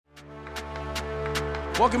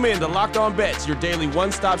Welcome in to Locked On Bets, your daily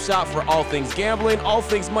one-stop shop for all things gambling, all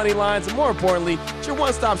things money lines, and more importantly, it's your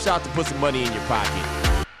one-stop shop to put some money in your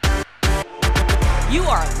pocket. You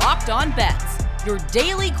are Locked On Bets, your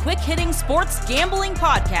daily quick-hitting sports gambling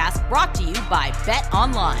podcast brought to you by Bet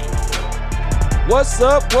Online. What's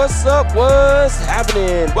up? What's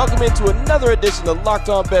happening? Welcome into another edition of Locked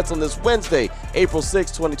On Bets on this Wednesday, April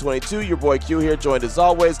 6, 2022. Your boy Q here, joined as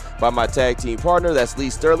always by my tag team partner. That's Lee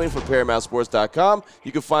Sterling from ParamountSports.com.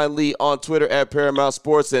 You can find Lee on Twitter at Paramount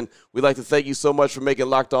Sports, and we'd like to thank you so much for making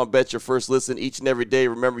Locked On Bets your first listen each and every day.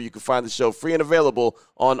 Remember, you can find the show free and available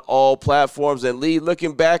on all platforms. And Lee,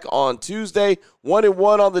 looking back on Tuesday,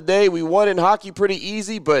 1-1 on the day. We won in hockey pretty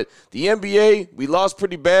easy, but the NBA, we lost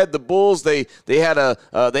pretty bad. The Bulls, they had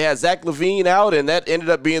Zach LaVine out, and that ended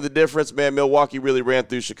up being the difference. Man, Milwaukee really ran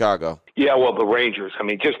through Chicago. Yeah, well, the Rangers,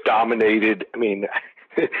 just dominated.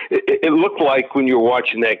 It looked like when you were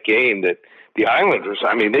watching that game that the Islanders,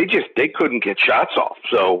 they couldn't get shots off.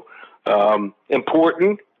 So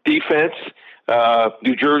important defense.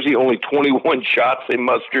 New Jersey, only 21 shots they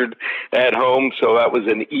mustered at home, so that was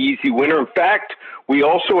an easy winner. In fact, we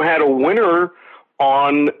also had a winner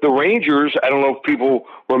on the Rangers. I don't know if people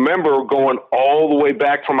remember, going all the way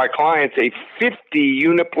back for my clients, a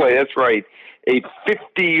 50-unit play. That's right, a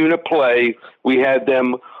 50-unit play. We had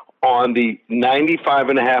them on the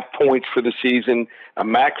 95.5 points for the season, a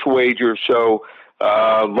max wager. So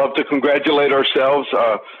love to congratulate ourselves.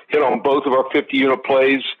 Hit on both of our 50-unit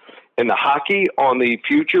plays in the hockey, on the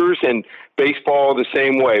futures, and baseball the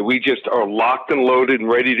same way. We just are locked and loaded and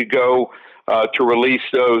ready to go to release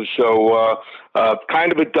those. So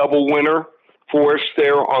kind of a double winner for us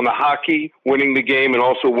there on the hockey, winning the game and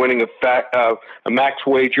also winning a max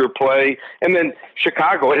wager play. And then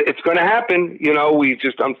Chicago, it's going to happen. We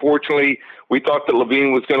just, unfortunately, we thought that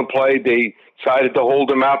LaVine was going to play. They decided to hold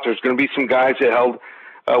him out. There's going to be some guys that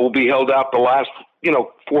will be held out the last,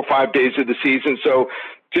 4 or 5 days of the season. So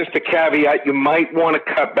just a caveat, you might want to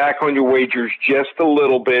cut back on your wagers just a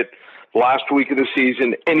little bit. Last week of the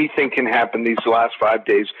season, anything can happen these last 5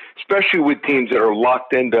 days, especially with teams that are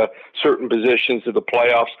locked into certain positions of the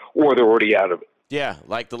playoffs or they're already out of it. Yeah,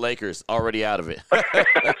 like the Lakers, already out of it.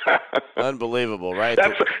 Unbelievable, right?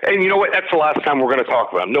 And you know what? That's the last time we're going to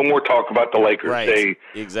talk about them. No more talk about the Lakers. Right, they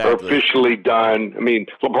exactly. are officially done.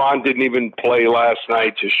 LeBron didn't even play last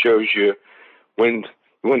night. Just shows you when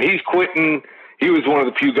he's quitting. He was one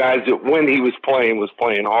of the few guys that when he was playing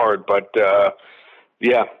hard. But,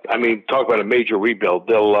 talk about a major rebuild.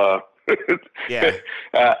 They'll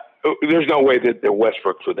there's no way that they're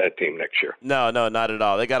Westbrook's with that team next year. No, not at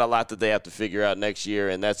all. They got a lot that they have to figure out next year,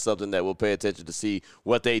 and that's something that we'll pay attention to see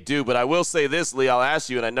what they do. But I will say this, Lee, I'll ask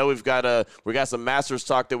you, and I know we got some Masters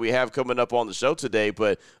talk that we have coming up on the show today,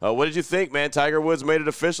 but what did you think, man? Tiger Woods made it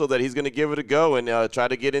official that he's going to give it a go and try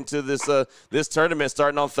to get into this tournament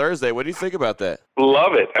starting on Thursday. What do you think about that?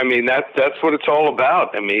 Love it. That's what it's all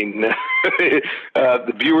about. The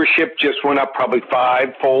viewership just went up probably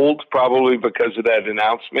fivefold, probably because of that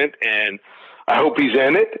announcement, and I hope he's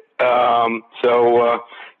in it. The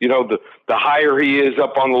higher he is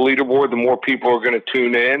up on the leaderboard, the more people are going to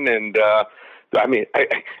tune in. And I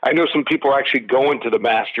know some people are actually going to the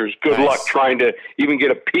Masters. Good luck trying to even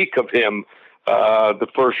get a peek of him the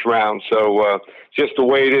first round. So just the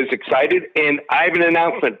way it is, excited. And I have an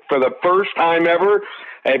announcement for the first time ever.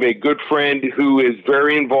 I have a good friend who is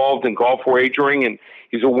very involved in golf wagering, and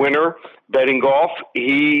he's a winner betting golf.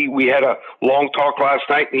 We had a long talk last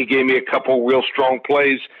night, and he gave me a couple real strong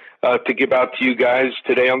plays to give out to you guys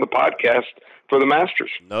today on the podcast for the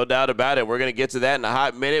Masters. No doubt about it. We're going to get to that in a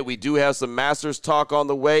hot minute. We do have some Masters talk on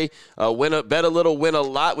the way. Bet a little, win a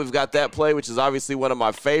lot. We've got that play, which is obviously one of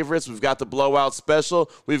my favorites. We've got the blowout special.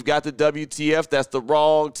 We've got the WTF. That's the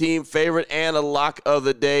wrong team favorite, and a lock of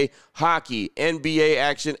the day. Hockey, NBA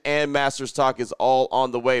action, and Masters talk is all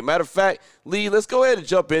on the way. Matter of fact, Lee, let's go ahead and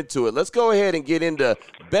jump into it. Let's go ahead and get into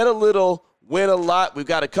bet a little, win a lot. We've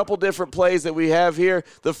got a couple different plays that we have here.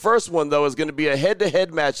 The first one, though, is going to be a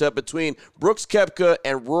head-to-head matchup between Brooks Koepka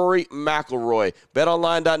and Rory McIlroy.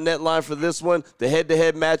 BetOnline.net line for this one, the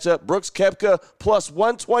head-to-head matchup. Brooks Koepka plus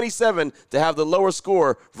 127 to have the lower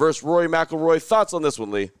score versus Rory McIlroy. Thoughts on this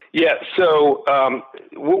one, Lee? Yeah, so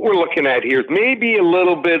what we're looking at here is maybe a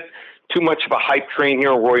little bit too much of a hype train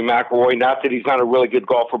here on Rory McIlroy. Not that he's not a really good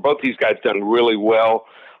golfer. Both these guys done really well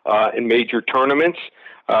in major tournaments.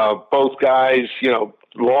 Both guys,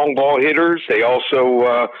 long ball hitters. They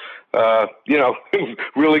also,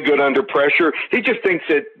 really good under pressure. He just thinks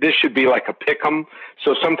that this should be like a pick'em.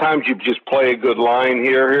 So sometimes you just play a good line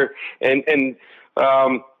here, and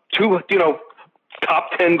two,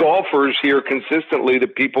 top 10 golfers here consistently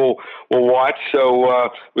that people will watch. So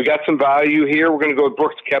we got some value here. We're going to go with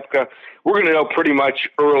Brooks Koepka. We're going to know pretty much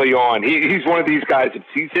early on. He's one of these guys, if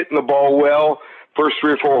he's hitting the ball well, first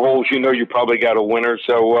 3 or 4 holes, you probably got a winner.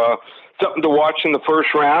 So something to watch in the first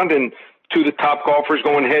round. And 2 of the top golfers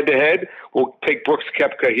going head-to-head. We'll take Brooks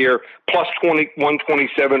Koepka here, plus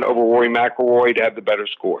 127 over Rory McIlroy to have the better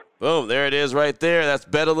score. Boom, there it is right there. That's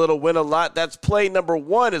bet a little, win a lot. That's play number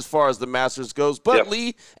 1 as far as the Masters goes. But, yep.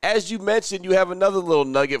 Lee, as you mentioned, you have another little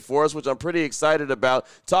nugget for us, which I'm pretty excited about,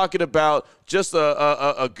 talking about just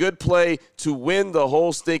a good play to win the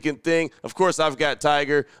whole stinking thing. Of course, I've got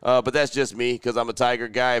Tiger, but that's just me because I'm a Tiger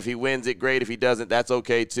guy. If he wins it, great. If he doesn't, that's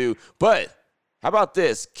okay too. But how about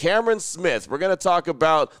this? Cameron Smith. We're going to talk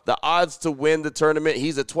about the odds to win the tournament.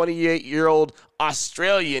 He's a 28-year-old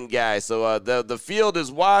Australian guy. So the field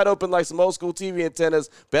is wide open like some old school TV antennas.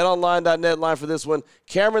 BetOnline.net line for this one.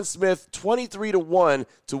 Cameron Smith, 23-1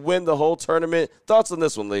 to win the whole tournament. Thoughts on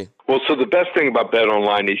this one, Lee? Well, so the best thing about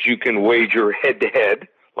BetOnline is you can wager head-to-head,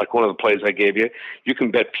 like one of the plays I gave you. You can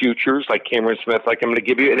bet futures like Cameron Smith, like I'm going to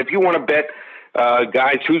give you. And if you want to bet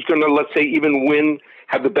guys who's going to, let's say, even win,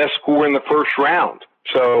 have the best score in the first round.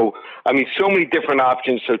 So, I mean, so many different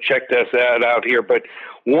options, so check that out here. But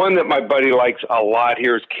one that my buddy likes a lot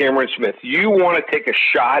here is Cameron Smith. You want to take a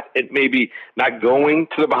shot at maybe not going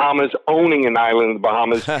to the Bahamas, owning an island in the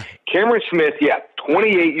Bahamas. Cameron Smith,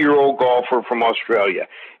 28-year-old golfer from Australia.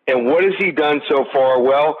 And what has he done so far?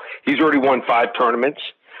 Well, he's already won 5 tournaments.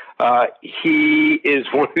 He is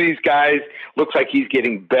one of these guys, looks like he's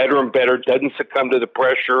getting better and better, doesn't succumb to the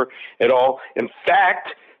pressure at all. In fact,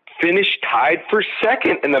 finished tied for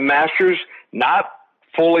second in the Masters, not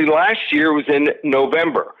fully last year, was in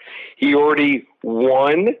November. He already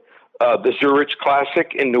won the Zurich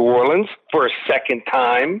Classic in New Orleans for a second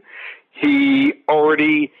time. He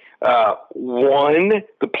already won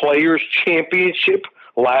the Players' Championship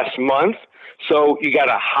last month. So you got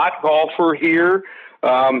a hot golfer here.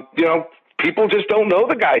 People just don't know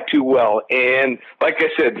the guy too well. And like I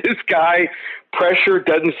said, this guy, pressure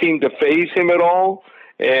doesn't seem to faze him at all.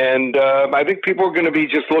 And I think people are going to be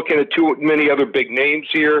just looking at too many other big names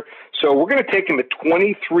here. So we're going to take him at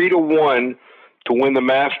 23-1 to win the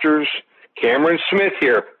Masters. Cameron Smith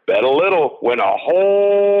here. Bet a little, win a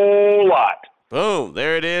whole lot. Boom,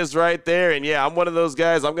 there it is right there. And, yeah, I'm one of those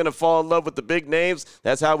guys. I'm going to fall in love with the big names.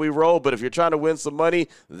 That's how we roll. But if you're trying to win some money,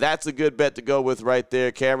 that's a good bet to go with right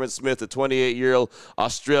there. Cameron Smith, a 28-year-old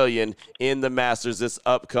Australian in the Masters this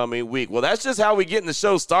upcoming week. Well, that's just how we getting the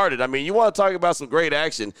show started. I mean, you want to talk about some great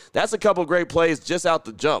action. That's a couple great plays just out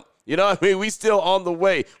the jump. You know what I mean? We still on the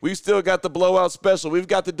way. We've still got the blowout special. We've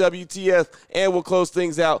got the WTF, and we'll close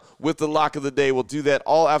things out with the lock of the day. We'll do that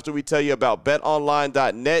all after we tell you about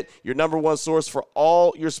BetOnline.net, your number one source for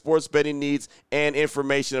all your sports betting needs and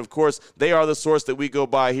information. Of course, they are the source that we go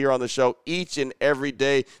by here on the show each and every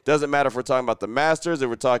day. Doesn't matter if we're talking about the Masters, if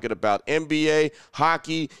we're talking about NBA,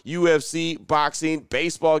 hockey, UFC, boxing,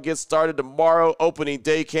 baseball gets started tomorrow, opening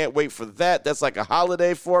day. Can't wait for that. That's like a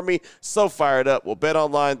holiday for me. So fired up. Well,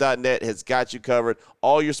 BetOnline.net has got you covered.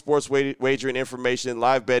 All your sports wagering information,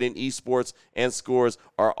 live betting, esports, and scores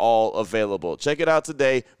are all available. Check it out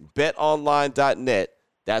today. BetOnline.net.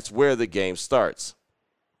 That's where the game starts.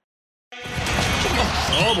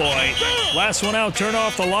 Oh, boy. Last one out. Turn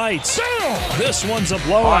off the lights. This one's a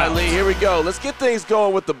blowout. All right, Lee, here we go. Let's get things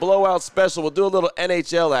going with the blowout special. We'll do a little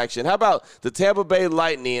NHL action. How about the Tampa Bay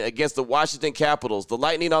Lightning against the Washington Capitals? The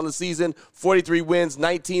Lightning on the season, 43 wins,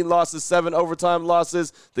 19 losses, 7 overtime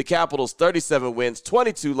losses. The Capitals, 37 wins,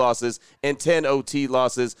 22 losses, and 10 OT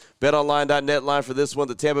losses. BetOnline.net line for this one,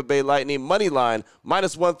 the Tampa Bay Lightning money line,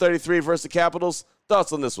 minus 133 versus the Capitals.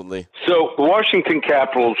 Thoughts on this one, Lee? So the Washington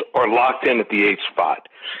Capitals are locked in at the 8th spot.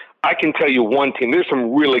 I can tell you one team. There's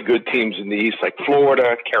some really good teams in the East, like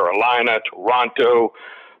Florida, Carolina, Toronto,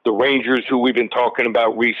 the Rangers, who we've been talking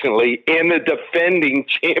about recently, and the defending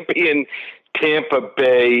champion Tampa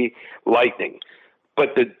Bay Lightning.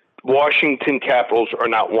 But the Washington Capitals are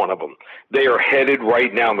not one of them. They are headed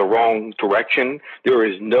right now in the wrong direction. There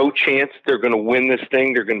is no chance they're going to win this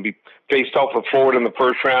thing. They're going to be faced off with Florida in the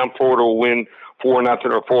first round. Florida will win 4-0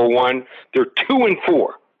 or 4-1. They're 2-4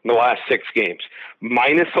 in the last 6 games.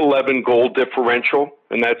 Minus 11 goal differential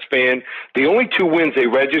in that span. The only 2 wins they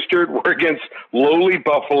registered were against lowly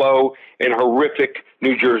Buffalo and horrific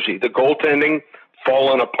New Jersey. The goaltending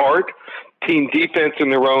fallen apart. Team defense in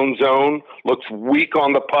their own zone looks weak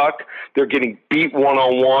on the puck. They're getting beat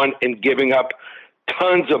one-on-one and giving up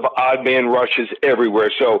tons of odd man rushes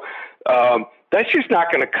everywhere. So that's just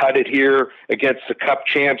not going to cut it here against the Cup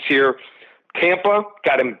champs here. Tampa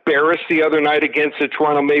got embarrassed the other night against the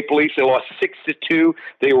Toronto Maple Leafs. They lost 6-2.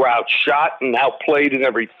 They were outshot and outplayed in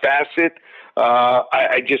every facet.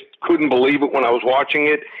 I just couldn't believe it when I was watching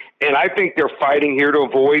it. And I think they're fighting here to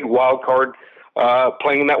avoid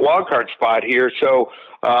playing in that wild card spot here. So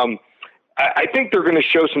I think they're going to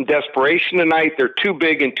show some desperation tonight. They're too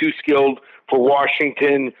big and too skilled for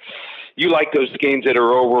Washington. You like those games that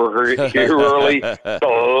are over here early.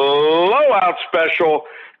 Blowout special.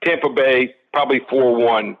 Tampa Bay, probably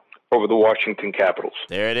 4-1 over the Washington Capitals.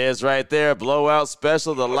 There it is right there. Blowout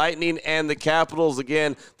special. The Lightning and the Capitals.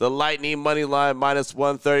 Again, the Lightning money line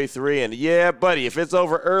 -133. And yeah, buddy, if it's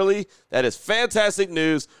over early, that is fantastic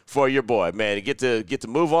news for your boy, man. You get to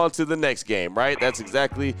move on to the next game, right? That's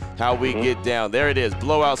exactly how we get down. There it is.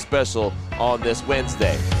 Blowout special on this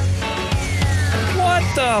Wednesday. What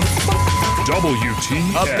the fuck?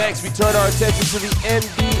 WTF. Up next, we turn our attention to the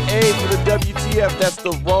NBA for the WTF. That's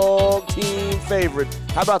the wrong team favorite.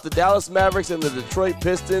 How about the Dallas Mavericks and the Detroit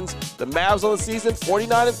Pistons? The Mavs on the season,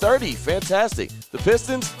 49-30. Fantastic. The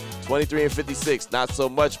Pistons, 23-56. Not so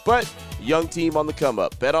much, but young team on the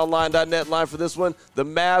come-up. BetOnline.net line for this one. The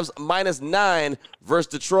Mavs -9 versus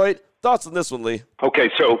Detroit. Thoughts on this one, Lee? Okay,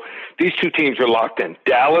 so these two teams are locked in.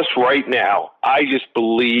 Dallas right now, I just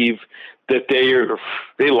believe that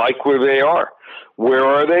they like where they are. Where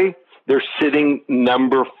are they? They're sitting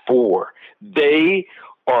number 4. They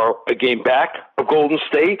are a game back of Golden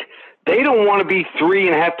State. They don't want to be 3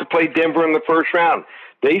 and have to play Denver in the first round.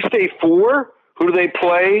 They stay 4. Who do they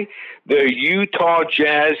play? The Utah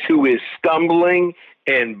Jazz, who is stumbling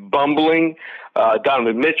and bumbling.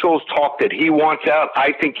 Donovan Mitchell's talked that he wants out.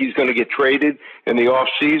 I think he's going to get traded in the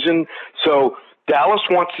offseason. So Dallas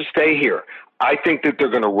wants to stay here. I think that they're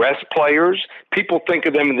going to rest players. People think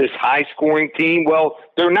of them as this high-scoring team. Well,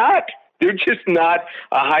 they're not. They're just not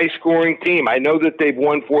a high-scoring team. I know that they've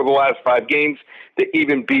won 4 of the last 5 games. They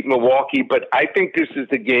even beat Milwaukee, but I think this is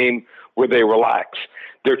the game where they relax.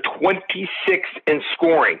 They're 26th in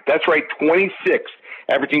scoring. That's right, 26th,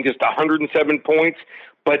 averaging just 107 points.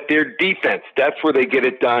 But their defense, that's where they get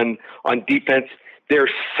it done on defense. They're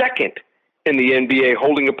second in the NBA,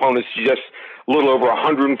 holding opponents to just a little over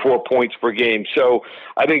 104 points per game. So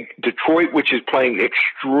I think Detroit, which is playing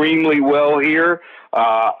extremely well here,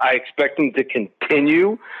 I expect them to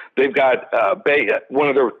continue. They've got Bay, one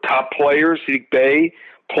of their top players, Saddiq Bey,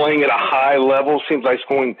 playing at a high level. Seems like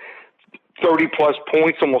scoring 30-plus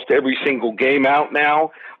points almost every single game out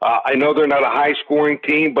now. I know they're not a high-scoring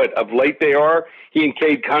team, but of late they are. He and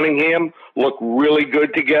Cade Cunningham look really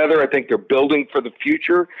good together. I think they're building for the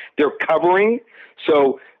future. They're covering.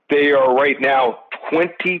 So they are right now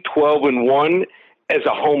 20-12-1 as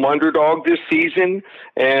a home underdog this season,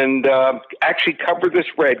 and actually covered the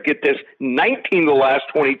spread. Get this, 19 of the last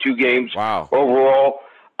 22 games overall.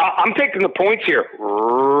 I'm taking the points here.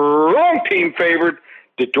 Wrong team favored.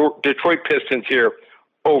 Detroit Pistons here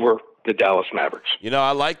over the Dallas Mavericks. You know,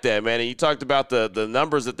 I like that, man. And you talked about the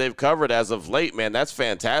numbers that they've covered as of late, man. That's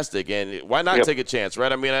fantastic. And why not take a chance,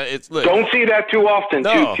 right? I mean, look. Don't see that too often,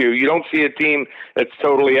 Q. You don't see a team that's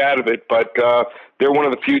totally out of it, but they're one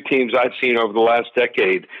of the few teams I've seen over the last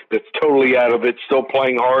decade that's totally out of it, still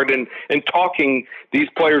playing hard and talking. These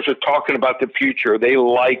players are talking about the future. They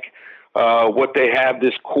like what they have,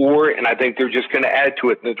 this core, and I think they're just going to add to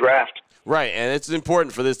it in the draft. Right, and it's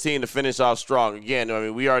important for this team to finish off strong. Again, I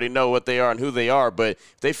mean, we already know what they are and who they are, but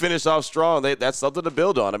if they finish off strong, that's something to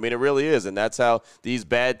build on. I mean, it really is, and that's how these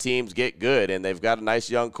bad teams get good, and they've got a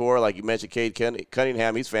nice young core. Like you mentioned, Cade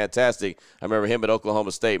Cunningham, he's fantastic. I remember him at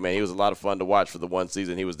Oklahoma State, man. He was a lot of fun to watch for the one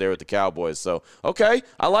season he was there with the Cowboys. So, okay,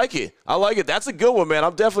 I like it. That's a good one, man.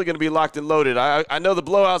 I'm definitely going to be locked and loaded. I know the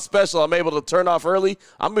blowout special I'm able to turn off early.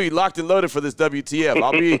 I'm going to be locked and loaded for this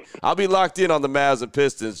WTF. I'll be locked in on the Mavs and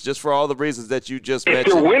Pistons just for all the reasons that you just mentioned.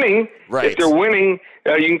 If they're winning, right. If they're winning,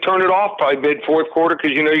 you can turn it off by mid-fourth quarter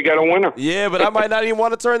because you know you got a winner. Yeah, but I might not even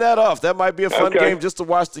want to turn that off. That might be a fun game just to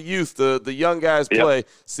watch the youth, the young guys play,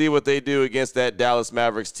 see what they do against that Dallas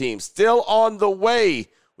Mavericks team. Still on the way.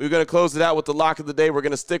 We're going to close it out with the lock of the day. We're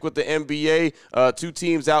going to stick with the NBA. 2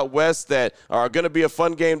 teams out west that are going to be a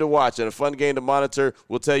fun game to watch and a fun game to monitor.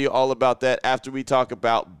 We'll tell you all about that after we talk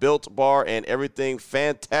about Built Bar and everything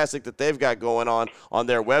fantastic that they've got going on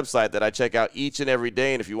their website that I check out each and every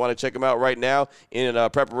day. And if you want to check them out right now in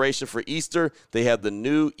preparation for Easter, they have the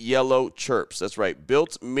new Yellow Chirps. That's right,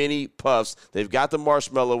 Built Mini Puffs. They've got the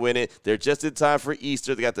marshmallow in it. They're just in time for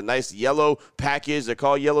Easter. They got the nice yellow package. They're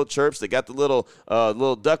called Yellow Chirps. They got the little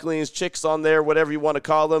ducklings, chicks on there, whatever you want to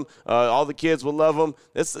call them. All the kids will love them.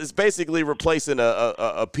 It's basically replacing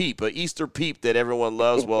a peep, an Easter peep that everyone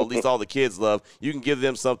loves. Well, at least all the kids love. You can give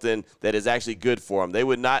them something that is actually good for them. They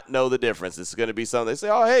would not know the difference. It's going to be something they say,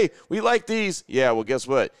 oh, hey, we like these. Yeah, well, guess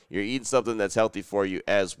what? You're eating something that's healthy for you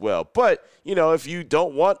as well. But, if you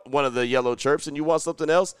don't want one of the yellow chirps and you want something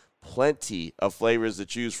else, plenty of flavors to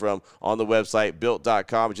choose from on the website,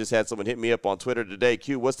 built.com. I just had someone hit me up on Twitter today.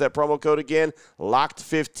 Q, what's that promo code again?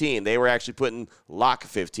 Locked15. They were actually putting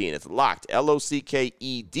Lock15. It's Locked,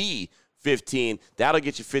 Locked 15. That'll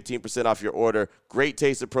get you 15% off your order. Great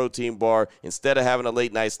tasting protein bar. Instead of having a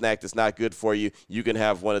late night snack that's not good for you, you can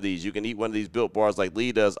have one of these. You can eat one of these Built bars like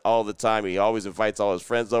Lee does all the time. He always invites all his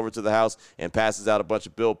friends over to the house and passes out a bunch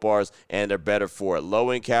of Built bars, and they're better for it.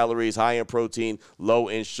 Low in calories, high in protein, low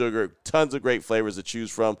in sugar. Tons of great flavors to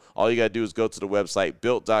choose from. All you got to do is go to the website,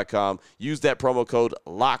 built.com. Use that promo code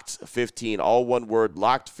LOCKED15, all one word,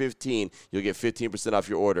 LOCKED15. You'll get 15% off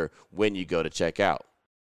your order when you go to check out.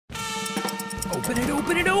 Open it,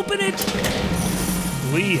 open it, open it.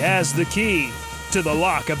 Lee has the key to the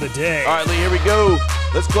lock of the day. All right, Lee, here we go.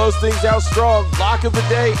 Let's close things out strong. Lock of the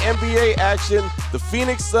day, NBA action. The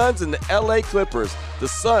Phoenix Suns and the LA Clippers. The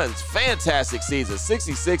Suns, fantastic season,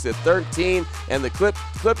 66-13, and the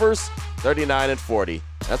Clippers, 39-40.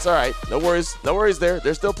 That's all right. No worries there.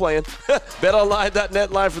 They're still playing.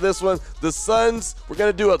 BetOnline.net line for this one. The Suns, we're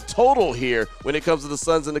going to do a total here when it comes to the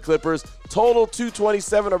Suns and the Clippers. Total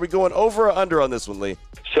 227. Are we going over or under on this one, Lee?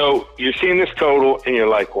 So you're seeing this total, and you're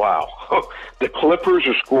like, wow. The Clippers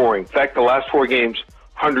are scoring. In fact, the last 4 games,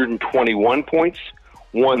 121 points,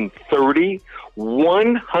 130,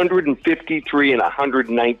 153, and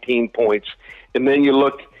 119 points. And then you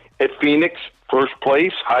look at Phoenix, first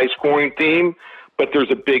place, high-scoring team. But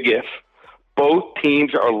there's a big if. Both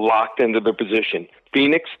teams are locked into their position.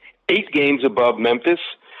 Phoenix, 8 games above Memphis,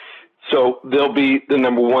 so they'll be the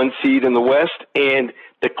number 1 seed in the West. And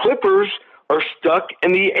the Clippers are stuck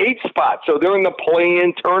in the 8th spot, so they're in the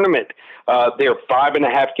play-in tournament. They're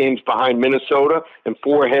 5.5 games behind Minnesota and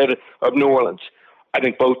 4 ahead of New Orleans. I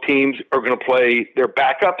think both teams are going to play their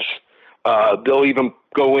backups. They'll even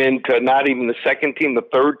go into not even the second team, the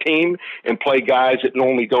third team, and play guys that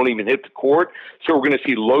normally don't even hit the court. So we're going to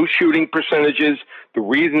see low shooting percentages. The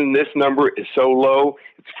reason this number is so low,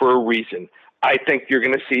 it's for a reason. I think you're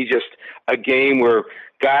going to see just a game where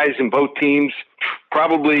guys in both teams,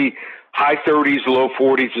 probably high 30s, low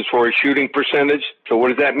 40s as far as shooting percentage. So what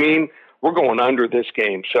does that mean? We're going under this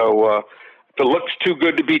game. So if it looks too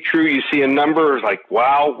good to be true, you see a number, it's like,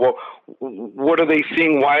 wow, well, what are they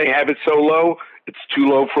seeing? Why have it so low? It's too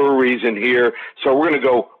low for a reason here. So we're going to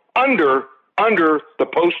go under the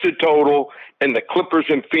posted total, and the Clippers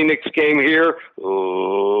and Phoenix game here,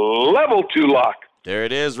 level 2 lock. There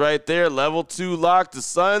it is right there, level 2 lock. The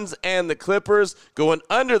Suns and the Clippers going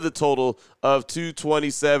under the total of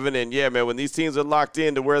 227. And, yeah, man, when these teams are locked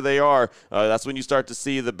in to where they are, that's when you start to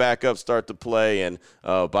see the backups start to play. And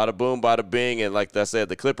bada boom, bada bing. And like I said,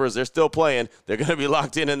 the Clippers, they're still playing. They're going to be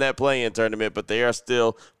locked in that play-in tournament, but they are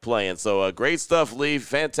still playing. So great stuff, Lee.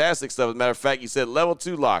 Fantastic stuff. As a matter of fact, you said level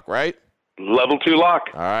 2 lock, right? Level 2 lock.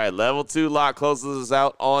 All right, level 2 lock closes us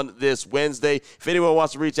out on this Wednesday. If anyone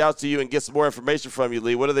wants to reach out to you and get some more information from you,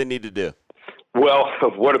 Lee, what do they need to do? Well,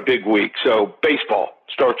 what a big week. So baseball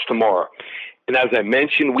starts tomorrow. And as I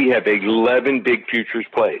mentioned, we have 11 big futures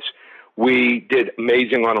plays. We did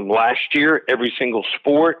amazing on them last year, every single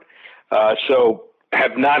sport. So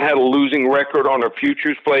have not had a losing record on our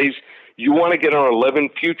futures plays. You want to get on 11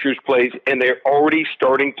 futures plays, and they're already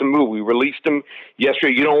starting to move. We released them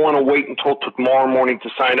yesterday. You don't want to wait until tomorrow morning to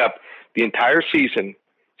sign up. The entire season,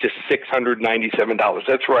 just $697.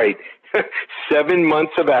 That's right. 7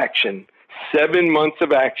 months of action. 7 months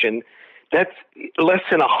of action. That's less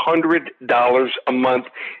than $100 a month,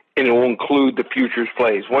 and it will include the futures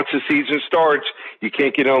plays. Once the season starts, you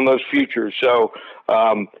can't get on those futures. So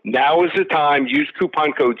now is the time. Use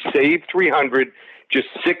coupon code SAVE300. Just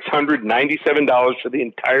 $697 for the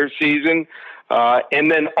entire season. And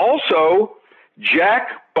then also, Jack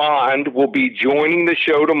Bond will be joining the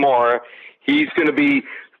show tomorrow. He's going to be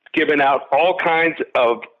giving out all kinds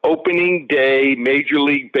of opening day Major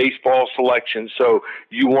League Baseball selections. So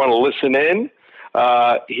you want to listen in.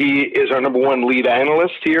 He is our number 1 lead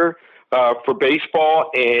analyst here for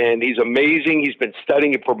baseball, and he's amazing. He's been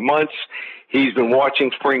studying it for months. He's been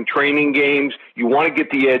watching spring training games. You want to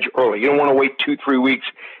get the edge early. You don't want to wait 2-3 weeks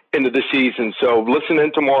into the season. So listen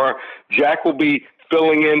in tomorrow. Jack will be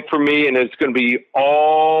filling in for me, and it's going to be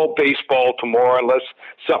all baseball tomorrow unless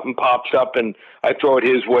something pops up and I throw it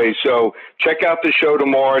his way. So check out the show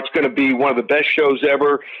tomorrow. It's going to be one of the best shows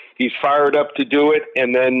ever. He's fired up to do it.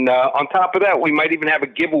 And then on top of that, we might even have a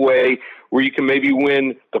giveaway where you can maybe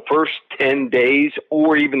win the first 10 days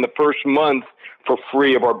or even the first month for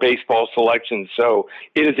free of our baseball selection. So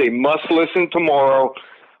it is a must listen tomorrow.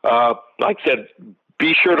 Like I said,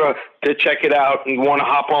 be sure to check it out and want to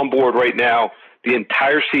hop on board right now. The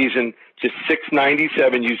entire season, just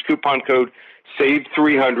 $6.97. Use coupon code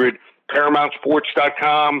SAVE300,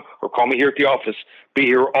 ParamountSports.com, or call me here at the office. Be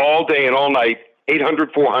here all day and all night,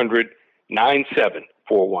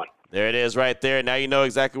 800-400-9741. There it is right there. Now you know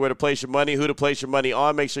exactly where to place your money, who to place your money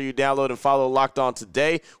on. Make sure you download and follow Locked On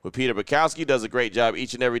Today with Peter Bukowski. Does a great job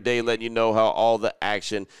each and every day letting you know how all the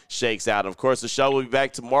action shakes out. And, of course, the show will be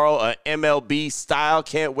back tomorrow, MLB style.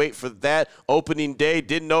 Can't wait for that. Opening day.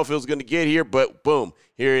 Didn't know if it was going to get here, but boom.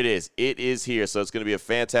 Here it is. It is here. So it's going to be a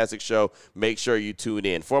fantastic show. Make sure you tune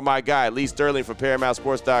in. For my guy, Lee Sterling from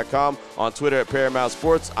ParamountSports.com, on Twitter at Paramount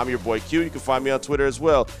Sports. I'm your boy Q. You can find me on Twitter as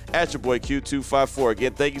well at your boy Q254.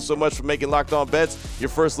 Again, thank you so much for making Locked On Bets your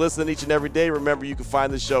first listen each and every day. Remember, you can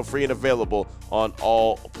find the show free and available on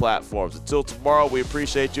all platforms. Until tomorrow, we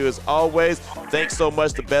appreciate you as always. Thanks so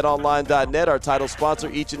much to BetOnline.net, our title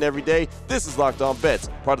sponsor each and every day. This is Locked On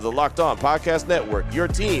Bets, part of the Locked On Podcast Network, your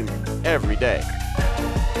team every day.